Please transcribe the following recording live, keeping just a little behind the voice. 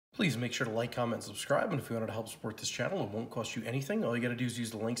Please make sure to like, comment, and subscribe. And if you wanted to help support this channel, it won't cost you anything. All you gotta do is use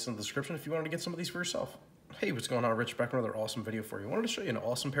the links in the description if you wanted to get some of these for yourself. Hey, what's going on? Rich back with another awesome video for you. I wanted to show you an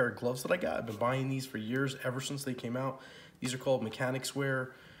awesome pair of gloves that I got. I've been buying these for years, ever since they came out. These are called Mechanix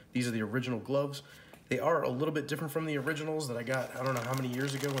wear. These are the original gloves. They are a little bit different from the originals that I got, I don't know how many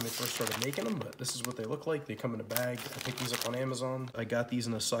years ago when they first started making them, but this is what they look like. They come in a bag. I picked these up on Amazon. I got these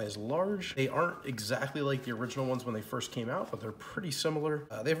in a size large. They aren't exactly like the original ones when they first came out, but they're pretty similar.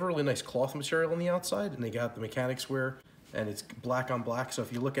 They have a really nice cloth material on the outside, and they got the Mechanix wear, and it's black on black. So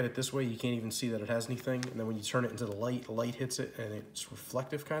if you look at it this way, you can't even see that it has anything. And then when you turn it into the light hits it, and it's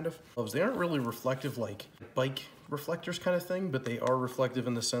reflective kind of. They aren't really reflective like bike reflectors kind of thing, but they are reflective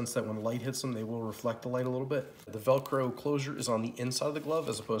in the sense that when light hits them, they will reflect the light a little bit. The Velcro closure is on the inside of the glove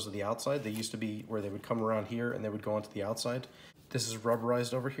as opposed to the outside. They used to be where they would come around here and they would go onto the outside. This is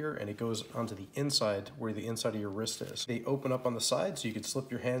rubberized over here and it goes onto the inside where the inside of your wrist is. They open up on the side so you can slip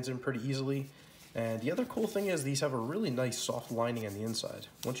your hands in pretty easily. And the other cool thing is these have a really nice soft lining on the inside.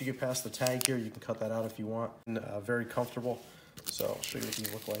 Once you get past the tag here, you can cut that out if you want. And, very comfortable. So I'll show you what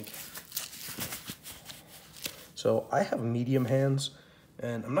these look like. So I have medium hands,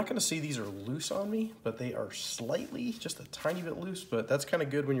 and I'm not gonna say these are loose on me, but they are slightly, just a tiny bit loose, but that's kind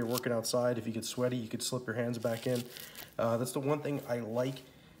of good when you're working outside. If you get sweaty, you could slip your hands back in. That's the one thing I like.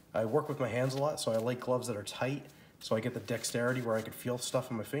 I work with my hands a lot, so I like gloves that are tight, so I get the dexterity where I could feel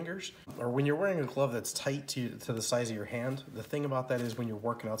stuff on my fingers. Or when you're wearing a glove that's tight to the size of your hand, the thing about that is when you're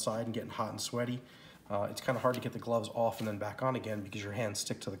working outside and getting hot and sweaty, it's kind of hard to get the gloves off and then back on again because your hands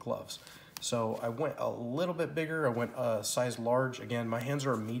stick to the gloves. So I went a little bit bigger. I went a size large. Again, my hands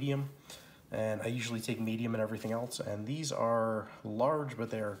are a medium, and I usually take medium and everything else. And these are large, but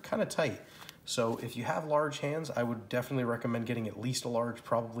they're kind of tight. So if you have large hands, I would definitely recommend getting at least a large,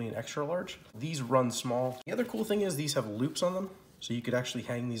 probably an extra large. These run small. The other cool thing is these have loops on them, so you could actually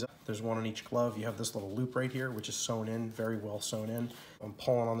hang these up. There's one on each glove. You have this little loop right here, which is sewn in, very well sewn in. I'm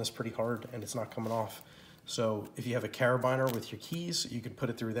pulling on this pretty hard, and it's not coming off. So if you have a carabiner with your keys, you could put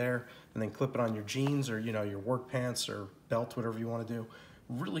it through there and then clip it on your jeans or, you know, your work pants or belt, whatever you want to do.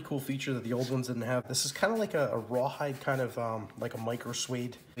 Really cool feature that the old ones didn't have. This is kind of like a rawhide, kind of like a micro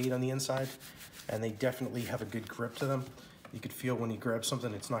suede weight on the inside, and they definitely have a good grip to them. You could feel when you grab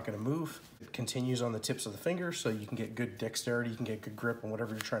something, it's not going to move. It continues on the tips of the fingers, so you can get good dexterity, you can get good grip on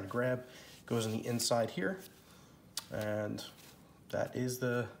whatever you're trying to grab. It goes on the inside here, and that is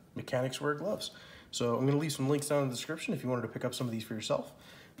the Mechanix wear gloves. So I'm going to leave some links down in the description if you wanted to pick up some of these for yourself.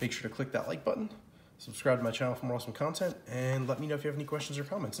 Make sure to click that like button, subscribe to my channel for more awesome content, and let me know if you have any questions or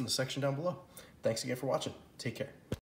comments in the section down below. Thanks again for watching. Take care.